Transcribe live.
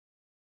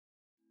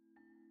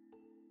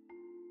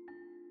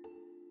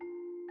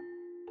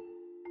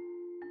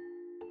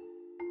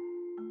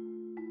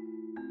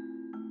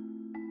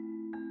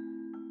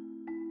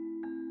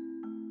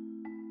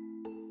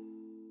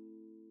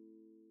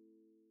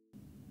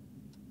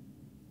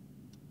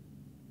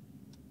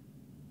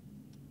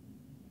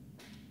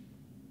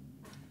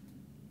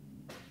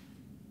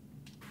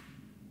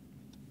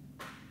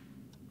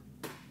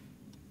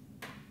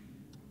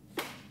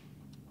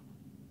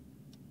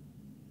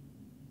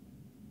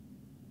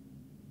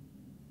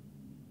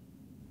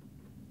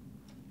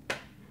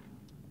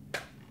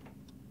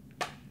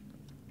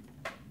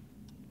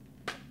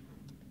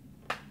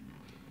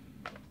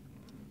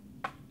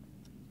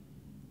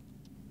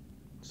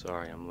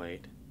Sorry, I'm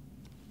late.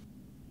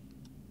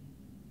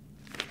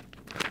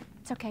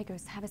 It's okay,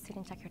 Goose. Have a seat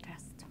and check your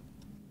test.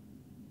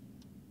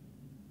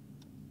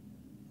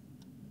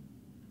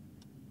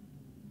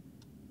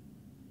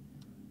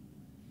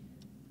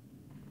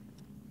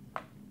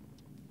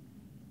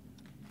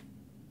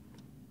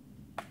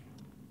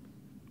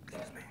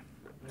 Excuse me.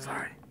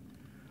 Sorry.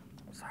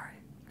 Sorry.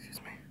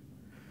 Excuse me.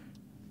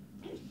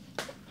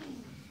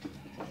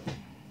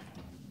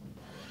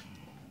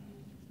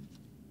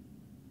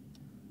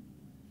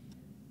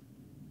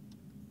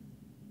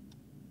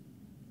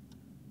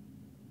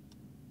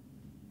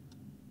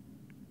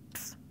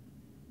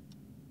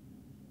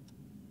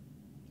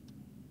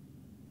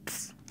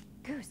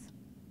 Goose.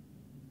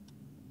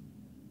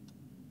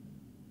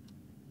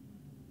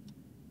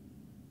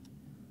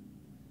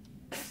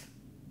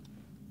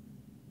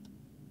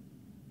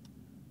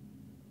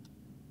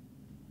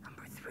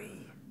 Number 3.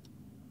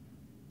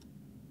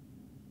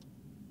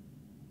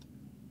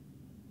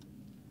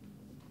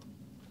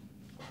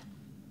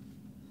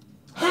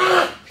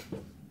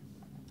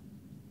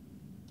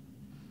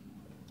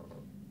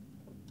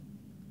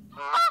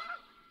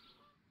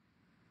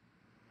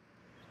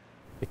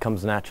 It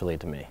comes naturally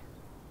to me.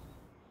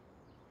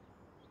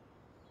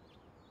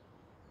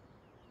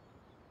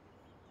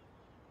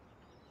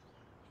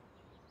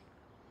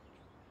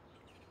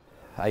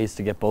 I used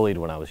to get bullied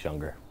when I was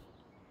younger.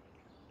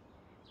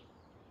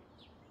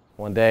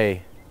 One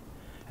day,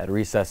 at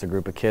recess, a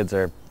group of kids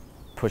are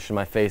pushing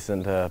my face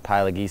into a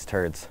pile of geese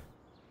turds.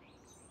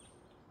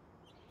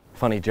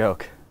 Funny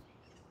joke.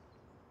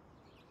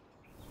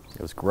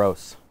 It was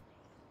gross.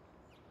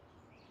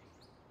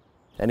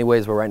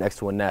 Anyways, we're right next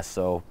to a nest,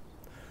 so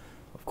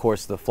of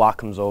course the flock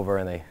comes over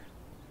and they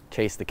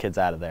chase the kids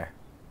out of there.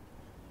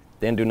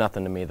 They didn't do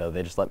nothing to me though,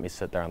 they just let me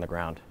sit there on the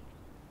ground.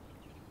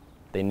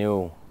 They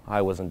knew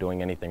I wasn't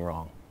doing anything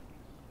wrong.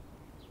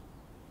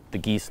 The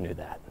geese knew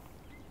that.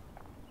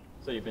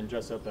 So you've been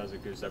dressed up as a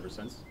goose ever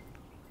since?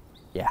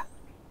 Yeah.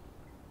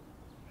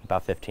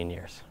 About 15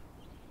 years.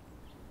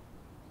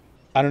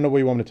 I don't know what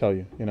you want me to tell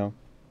you, you know?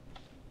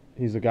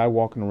 He's a guy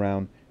walking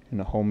around in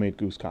a homemade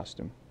goose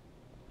costume.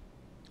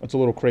 It's a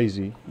little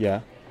crazy, yeah.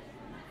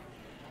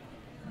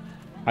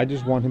 I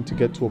just want him to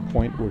get to a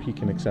point where he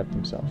can accept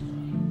himself.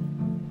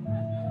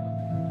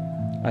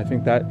 I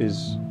think that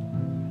is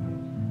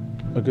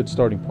a good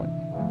starting point.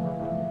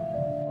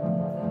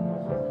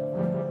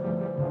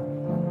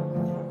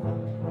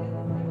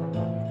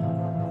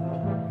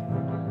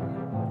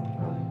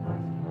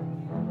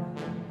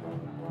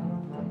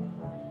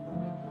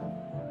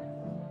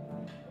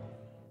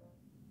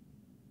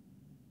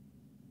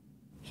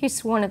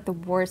 He's one of the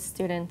worst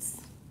students.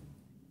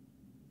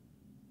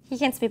 He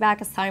can't speak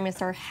back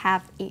assignments or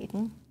half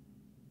eaten.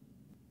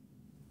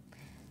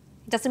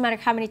 It doesn't matter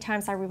how many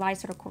times I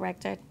revise it or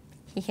correct it.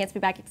 He can't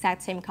speak back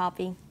exact same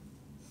copy.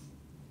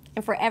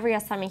 And for every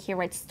assignment, he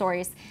writes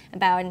stories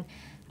about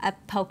a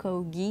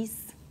poco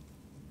geese.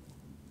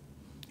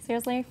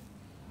 Seriously?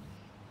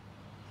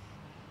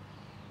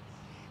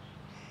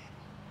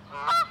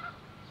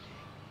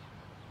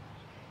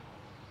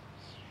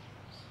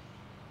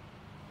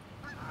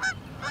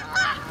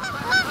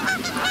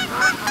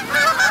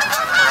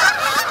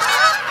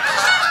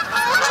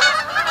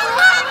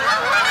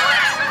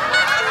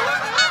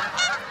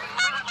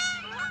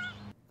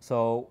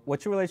 So,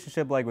 what's your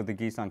relationship like with the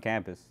geese on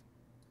campus?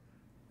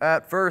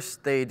 At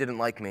first, they didn't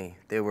like me.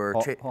 They were...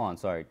 Hold on,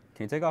 sorry.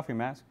 Can you take off your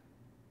mask?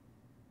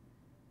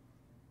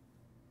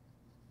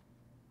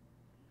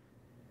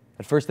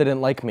 At first, they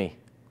didn't like me.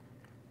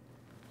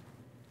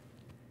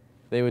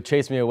 They would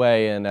chase me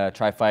away and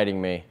try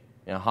fighting me,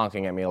 you know,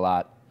 honking at me a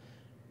lot.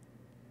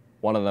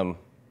 One of them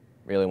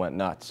really went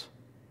nuts.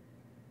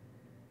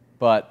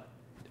 But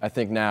I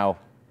think now,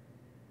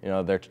 you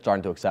know, they're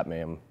starting to accept me.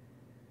 I'm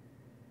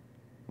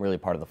really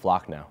part of the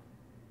flock now.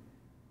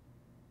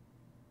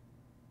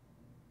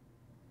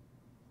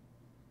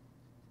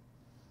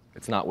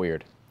 It's not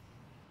weird.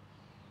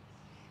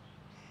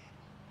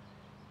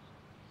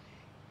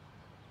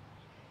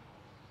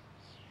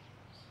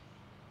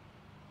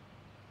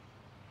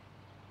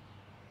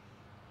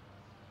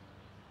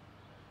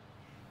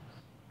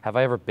 Have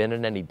I ever been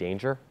in any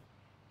danger?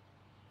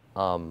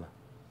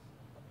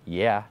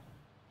 Yeah.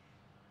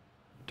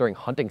 During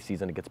hunting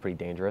season, it gets pretty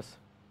dangerous.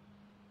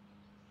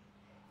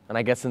 And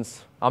I guess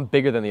since I'm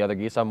bigger than the other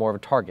geese, I'm more of a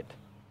target.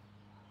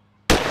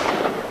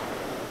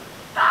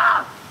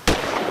 Stop!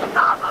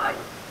 Stop!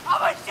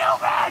 I'm a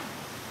human!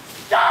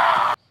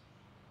 Stop!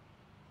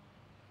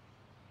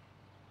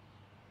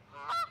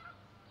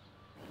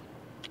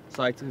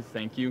 So I'd like to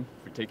thank you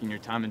for taking your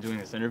time and doing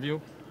this interview.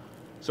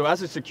 So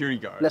as a security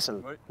guard...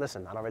 Listen,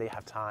 I don't really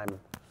have time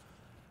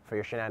for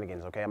your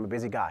shenanigans, okay? I'm a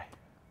busy guy,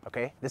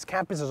 okay? This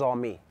campus is all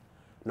me.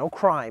 No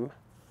crime,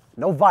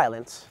 no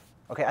violence,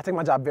 okay? I take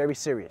my job very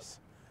serious.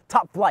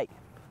 Top flight.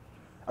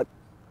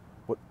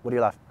 What do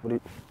you laugh? What do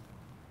you...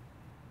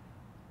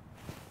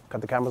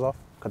 Cut the cameras off?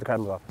 Cut the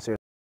cameras off, seriously.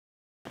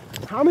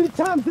 How many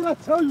times did I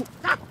tell you?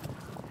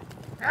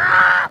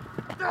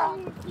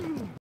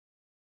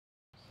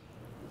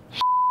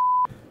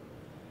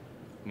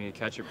 You need to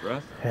catch your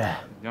breath? Yeah.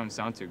 You don't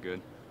sound too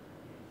good.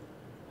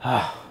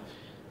 I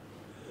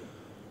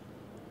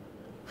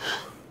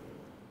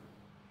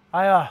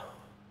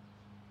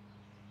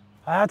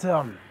had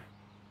to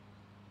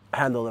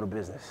handle a little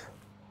business.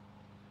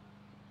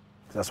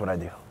 That's what I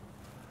do.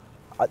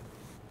 Are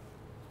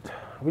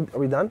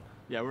we done?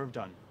 Yeah, we're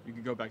done. You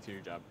can go back to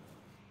your job.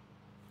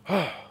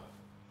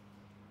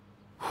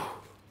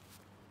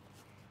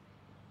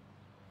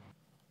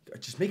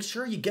 Just make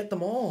sure you get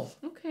them all.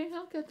 Okay,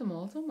 I'll get them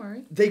all. Don't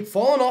worry. They've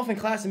fallen off in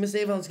class and Miss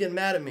Avon's getting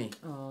mad at me.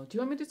 Oh, do you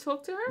want me to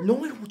talk to her? No,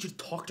 I don't want you to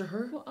talk to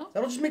her. Well,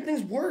 That'll just make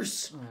things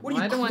worse. What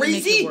I are don't you, want to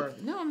make crazy? it worse.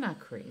 No, I'm not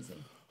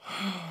crazy.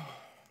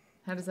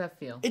 How does that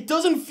feel? It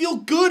doesn't feel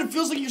good. It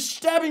feels like you're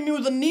stabbing me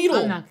with a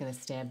needle. I'm not going to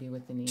stab you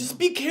with the needle. Just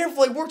be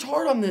careful. I worked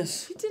hard on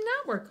this. You did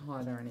not work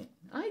hard on it.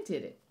 I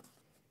did it.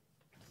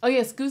 Oh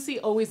yes, Goosey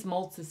always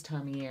molts this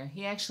time of year.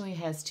 He actually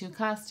has 2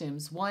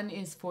 costumes. One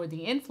is for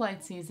the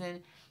in-flight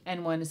season,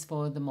 and one is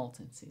for the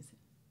molten season.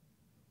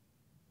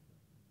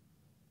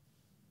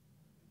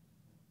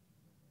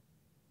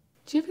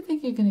 Do you ever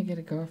think you're gonna get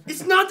a girlfriend?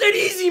 It's not that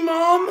easy,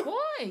 Mom.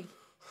 Why?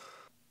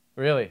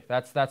 Really?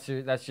 That's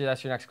your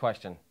next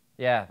question.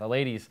 Yeah, the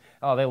ladies.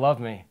 Oh, they love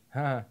me.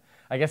 I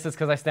guess it's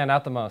because I stand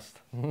out the most.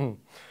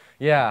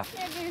 Yeah.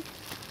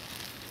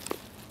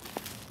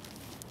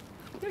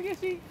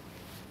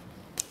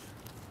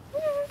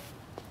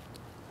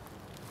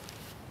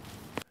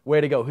 Way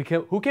to go.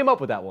 Who came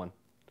up with that one?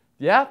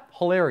 Yeah?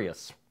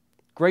 Hilarious.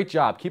 Great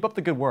job. Keep up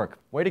the good work.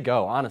 Way to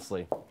go,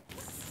 honestly.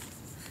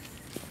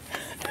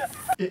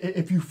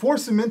 If you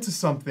force him into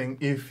something,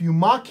 if you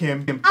mock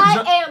him...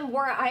 I am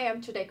where I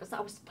am today because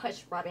I was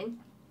pushed, Robin.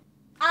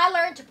 I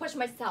learned to push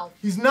myself.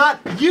 He's not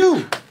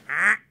you!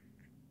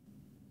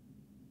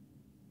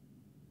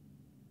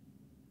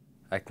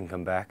 I can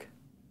come back.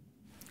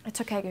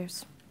 It's okay,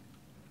 Goose.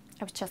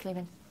 I was just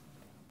leaving.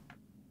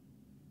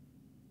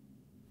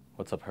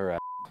 What's up her ass?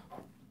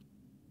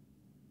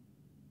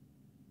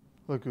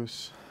 Look,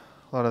 Goose,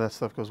 a lot of that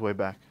stuff goes way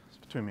back. It's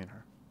between me and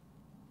her.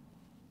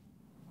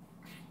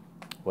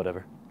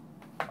 Whatever.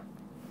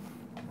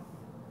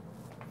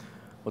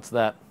 What's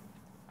that?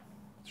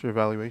 It's your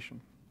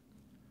evaluation.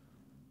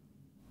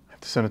 I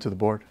have to send it to the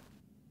board.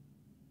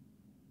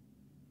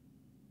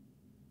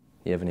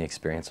 You have any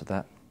experience with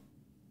that?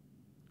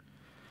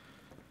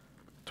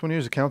 20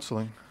 years of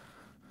counseling.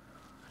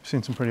 I've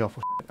seen some pretty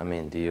awful shit. I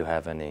mean, do you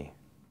have any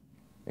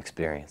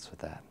experience with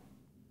that?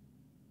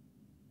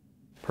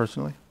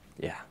 Personally?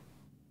 Yeah.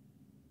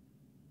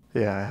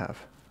 Yeah, I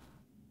have.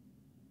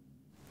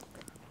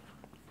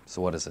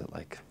 So what is it,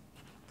 like?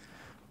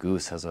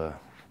 Goose has a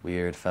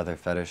weird feather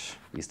fetish,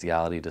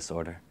 bestiality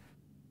disorder.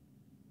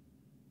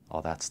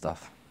 All that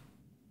stuff.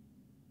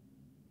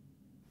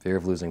 Fear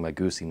of losing my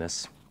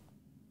goosiness.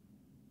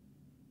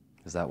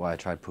 Is that why I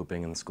tried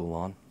pooping in the school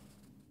lawn?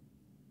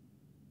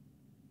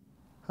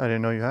 I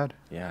didn't know you had.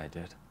 Yeah, I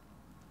did.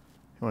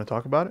 You want to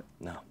talk about it?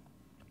 No.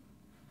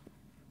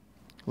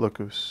 Look,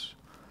 Goose,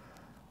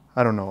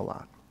 I don't know a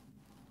lot.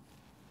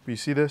 But you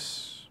see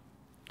this?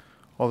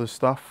 All this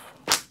stuff?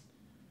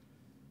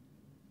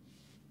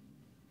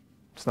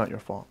 It's not your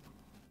fault.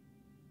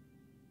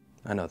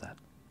 I know that.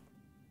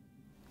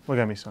 Look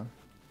at me, son.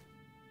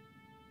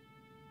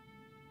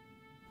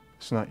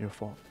 It's not your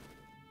fault.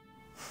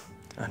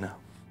 I know.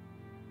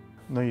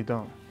 No, you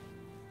don't.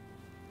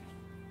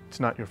 It's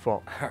not your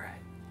fault. All right.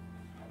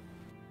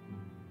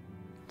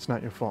 It's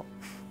not your fault.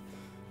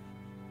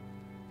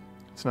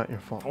 It's not your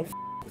fault. Don't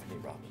with me,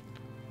 Robin.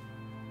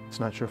 It's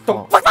not your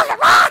fault.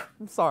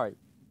 I'm sorry.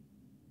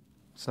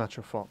 It's not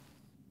your fault.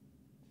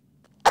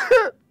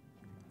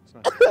 It's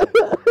not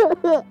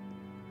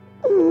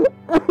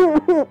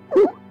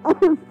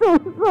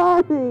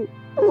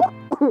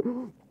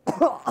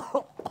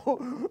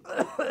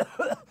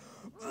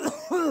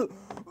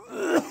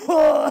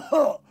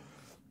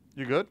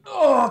You good?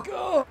 Oh,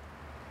 God.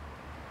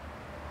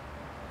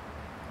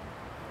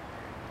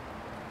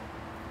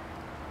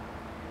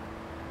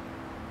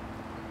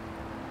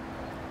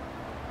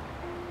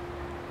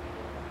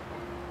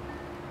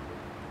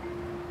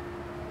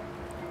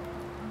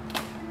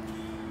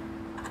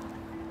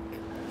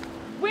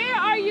 Where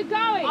are you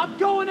going? I'm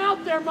going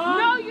out there, Mom!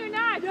 No, you're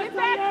not. Yes, Get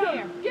back I am.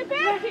 here. Get back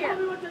Can't here. tell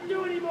me what to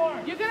do anymore!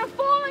 You're gonna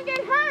fall and get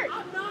hurt.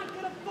 I'm not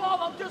gonna fall,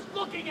 I'm just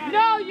looking at it!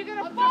 No, you're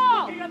gonna I'm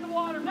fall. just looking at the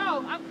water,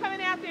 No, I'm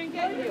coming out there and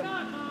getting you're you.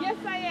 not, Mom. Yes,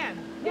 I am.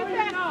 No, Get you're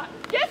back. not.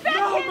 Get back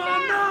No, here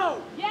Mom, now.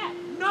 no! Yes.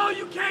 No,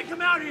 you can't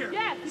come out here!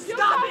 Yes. If you're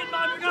Stop going, it,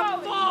 Mom, I'm you're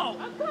gonna going. fall!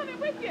 I'm coming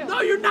with you.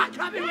 No, you're not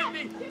coming Yes.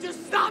 with me!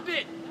 Just stop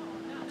it!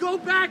 Go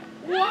back!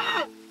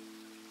 Wow!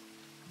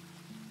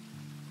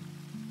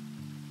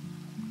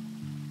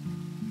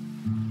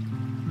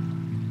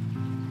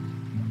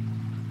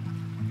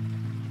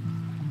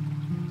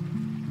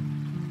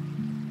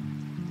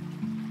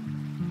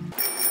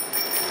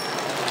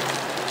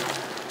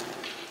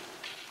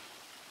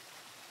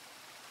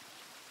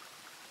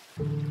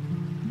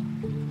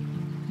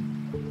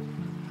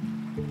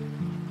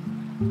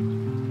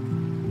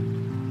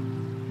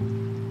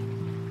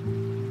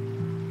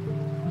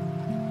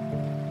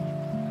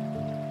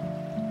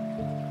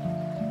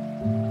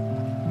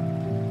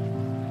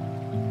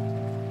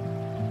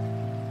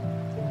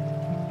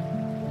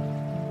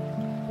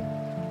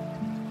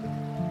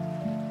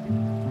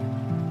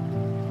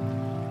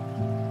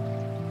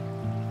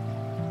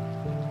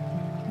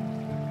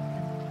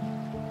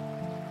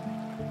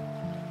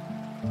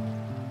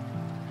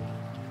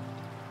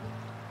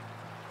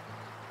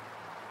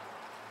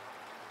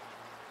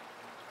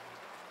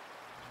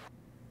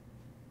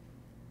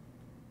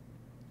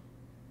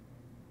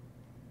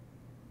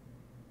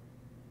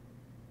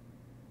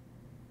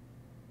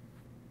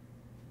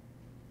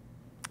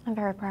 I'm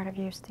very proud of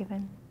you,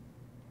 Stephen.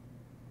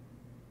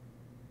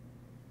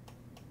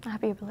 I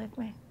hope you believe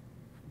me.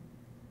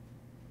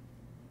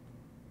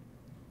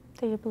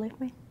 Do you believe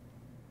me?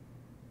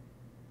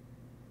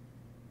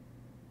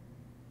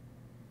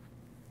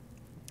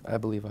 I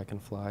believe I can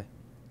fly.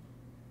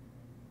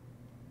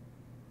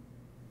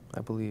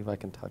 I believe I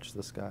can touch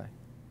the sky.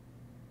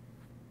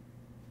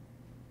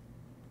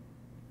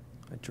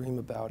 I dream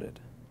about it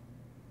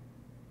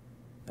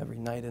every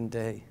night and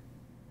day.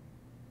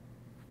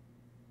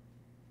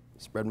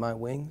 Spread my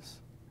wings,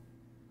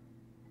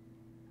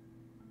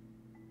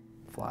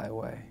 fly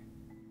away.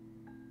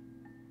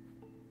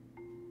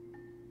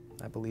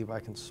 I believe I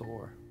can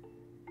soar.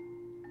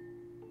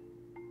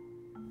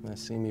 And I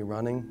see me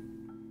running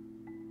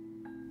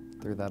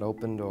through that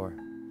open door.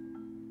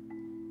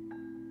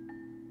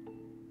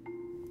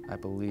 I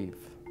believe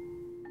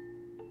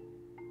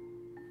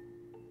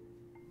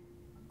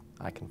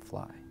I can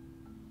fly.